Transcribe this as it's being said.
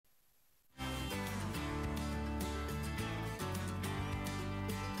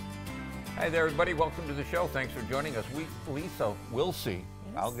Hi there, everybody. Welcome to the show. Thanks for joining us. Lisa Wilsey,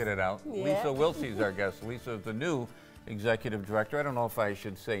 yes. I'll get it out. Yeah. Lisa Wilsey is our guest. Lisa is the new executive director. I don't know if I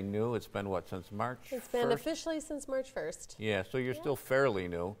should say new. It's been, what, since March 1st? It's been officially since March 1st. Yeah, so you're still fairly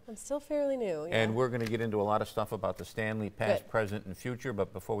new. I'm still fairly new, yeah. And we're going to get into a lot of stuff about the Stanley, past, present, and future.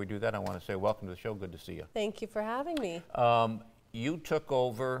 But before we do that, I want to say welcome to the show. Good to see you. Thank you for having me. You took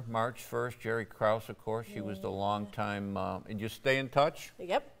over March 1st. Jerry Krause, of course, he was the long-time, and you stay in touch?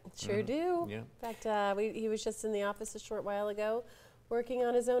 Yep, sure do. Yeah. In fact, he was just in the office a short while ago working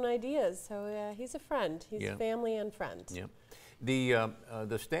on his own ideas. So he's a friend. He's family and friend. Yeah.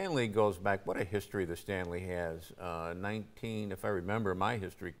 The Stanley goes back, what a history the Stanley has. If I remember my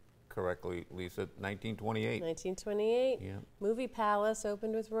history correctly, Lisa, 1928. 1928. Yeah. Movie Palace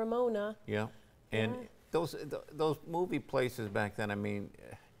opened with Ramona. Yeah. And those movie places back then, I mean,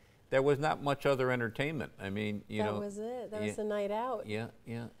 there was not much other entertainment. I mean, you know. That was it. That was the night out. Yeah,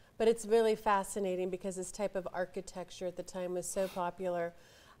 yeah. But it's really fascinating because this type of architecture at the time was so popular,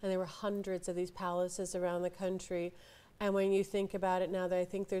 and there were hundreds of these palaces around the country. And when you think about it now, that I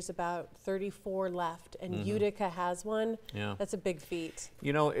think there's about 34 left, and Utica has one. Yeah. That's a big feat.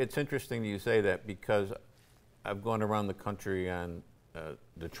 You know, it's interesting that you say that because I've gone around the country on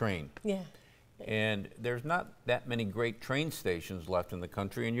the train. Yeah. And there's not that many great train stations left in the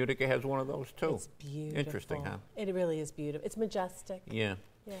country, and Utica has one of those too. It's beautiful. Interesting, huh? It really is beautiful. It's majestic. Yeah.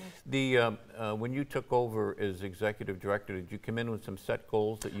 Yeah. When you took over as executive director, did you come in with some set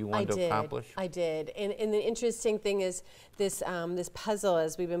goals that you wanted to accomplish? I did. And the interesting thing is this this puzzle,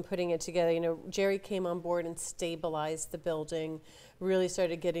 as we've been putting it together, you know, Jerry came on board and stabilized the building, really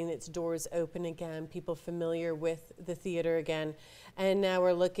started getting its doors open again, people familiar with the theater again. And now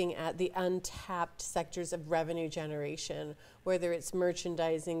we're looking at the untapped sectors of revenue generation, whether it's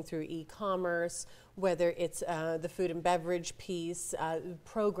merchandising through e-commerce, whether it's the food and beverage piece,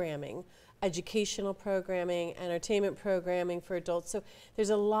 programming, educational programming, entertainment programming for adults. So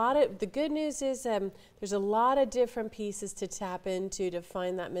there's a lot of, the good news is there's a lot of different pieces to tap into to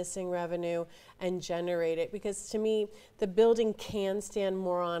find that missing revenue and generate it. Because to me, the building can stand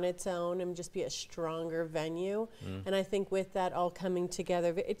more on its own and just be a stronger venue. And I think with that all coming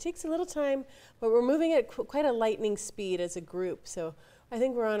together, it takes a little time, but we're moving at quite a lightning speed as a group. So I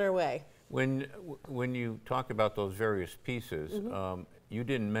think we're on our way. When you talk about those various pieces, you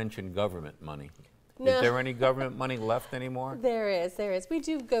didn't mention government money. No. Is there any government money left anymore? There is. We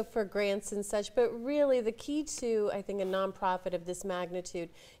do go for grants and such, but really the key to, I think, a nonprofit of this magnitude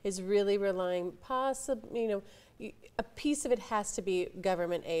is really relying possibly, you know, a piece of it has to be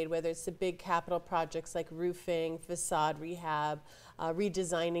government aid, whether it's the big capital projects like roofing, facade rehab,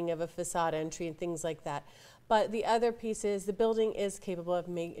 redesigning of a facade entry and things like that. But the other piece is the building is capable of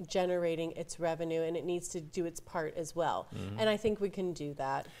generating its revenue, and it needs to do its part as well. And I think we can do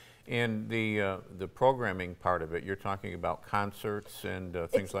that. And the programming part of it, you're talking about concerts and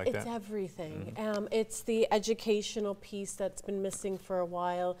things like that? It's everything. It's the educational piece that's been missing for a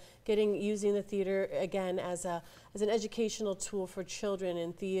while, using the theater again as an educational tool for children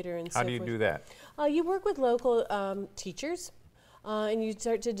in theater and so forth. How do you do that? You work with local teachers, and you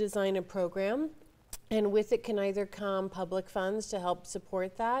start to design a program. And with it can either come public funds to help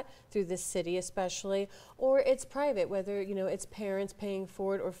support that through the city especially, or it's private, whether it's parents paying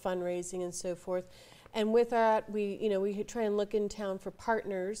for it or fundraising and so forth. And with that, we try and look in town for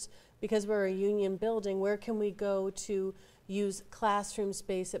partners because we're a union building. Where can we go to use classroom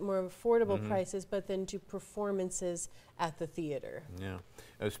space at more affordable prices, but then do performances at the theater? Yeah.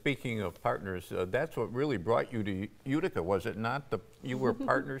 Speaking of partners, that's what really brought you to Utica, was it not? You were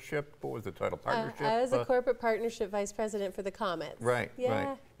partnership, what was the title, partnership? I was a corporate partnership vice president for the Comets. Right,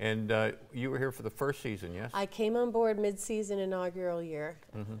 right. And you were here for the first season, yes? I came on board mid-season inaugural year.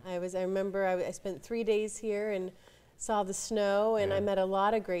 I remember I spent 3 days here and saw the snow, and I met a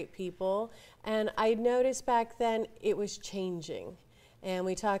lot of great people. And I noticed back then it was changing. And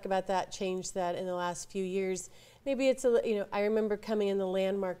we talk about that change that in the last few years. Maybe it's I remember coming in, the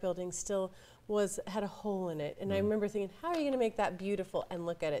Landmark building still had a hole in it. And I remember thinking, how are you going to make that beautiful? And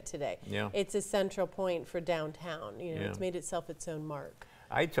look at it today. Yeah. It's a central point for downtown. It's made itself its own mark.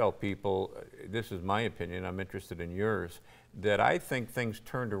 I tell people, this is my opinion, I'm interested in yours, that I think things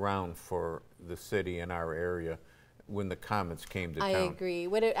turned around for the city and our area when the Comets came to town. I agree.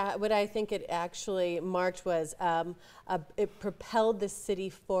 What I think it actually marked was it propelled the city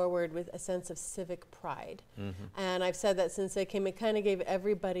forward with a sense of civic pride. And I've said that since I came. It kind of gave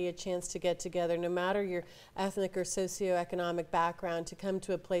everybody a chance to get together, no matter your ethnic or socioeconomic background, to come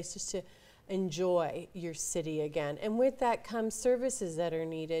to a place just to enjoy your city again. And with that comes services that are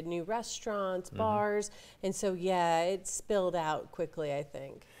needed, new restaurants, bars, and so yeah, it spilled out quickly, I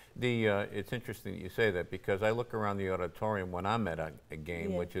think. It's interesting that you say that, because I look around the auditorium when I'm at a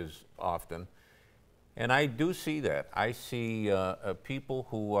game, which is often, and I do see that. I see people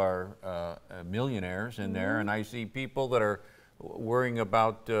who are millionaires in there, and I see people that are worrying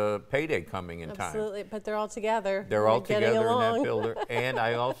about payday coming in time. Absolutely, but they're all together. They're all together in that building. And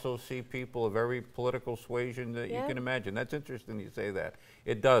I also see people of every political suasion that you can imagine. That's interesting you say that.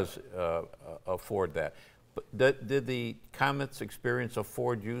 It does afford that. But did the Comets experience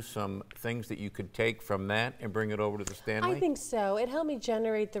afford you some things that you could take from that and bring it over to the Stanley? I think so. It helped me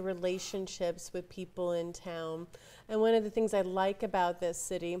generate the relationships with people in town. And one of the things I like about this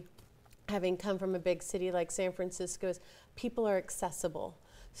city, having come from a big city like San Francisco, is people are accessible.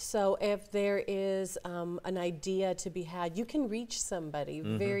 So if there is an idea to be had, you can reach somebody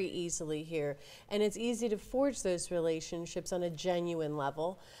very easily here. And it's easy to forge those relationships on a genuine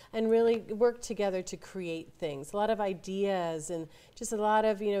level and really work together to create things. A lot of ideas and just a lot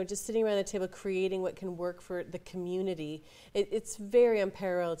of, just sitting around the table creating what can work for the community. It's very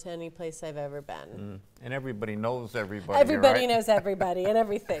unparalleled to any place I've ever been. And everybody knows everybody. Everybody knows everybody and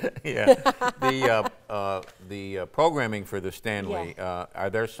everything. Yeah. The programming for the Stanley, are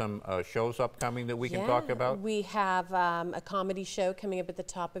there some shows upcoming that we can talk about? We have a comedy show coming up at the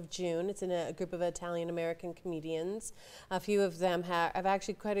top of June. It's in a group of Italian-American comedians. A few of them have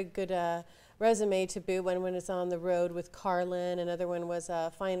actually quite a good resume to boot. One is on the road with Carlin. Another one was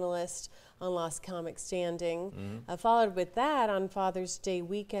a finalist on Lost Comic Standing. Followed with that, on Father's Day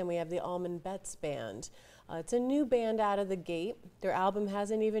weekend, we have the Almond Betts Band. It's a new band out of the gate. Their album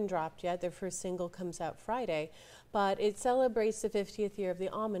hasn't even dropped yet. Their first single comes out Friday. But it celebrates the 50th year of the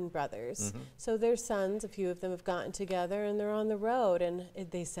Allman Brothers. So their sons, a few of them have gotten together and they're on the road, and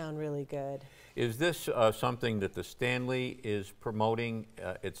they sound really good. Is this something that the Stanley is promoting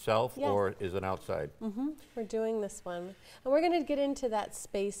itself, or is it outside? We're doing this one. And we're going to get into that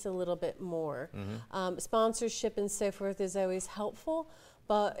space a little bit more. Sponsorship and so forth is always helpful.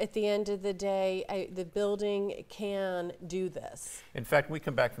 But at the end of the day, the building can do this. In fact, when we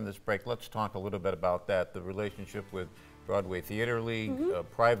come back from this break, let's talk a little bit about that, the relationship with Broadway Theater League,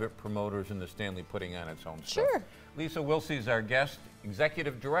 private promoters, and the Stanley putting on its own stuff. Sure. Lisa Wilsey is our guest,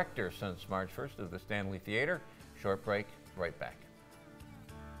 executive director since March 1st of the Stanley Theater. Short break, right back.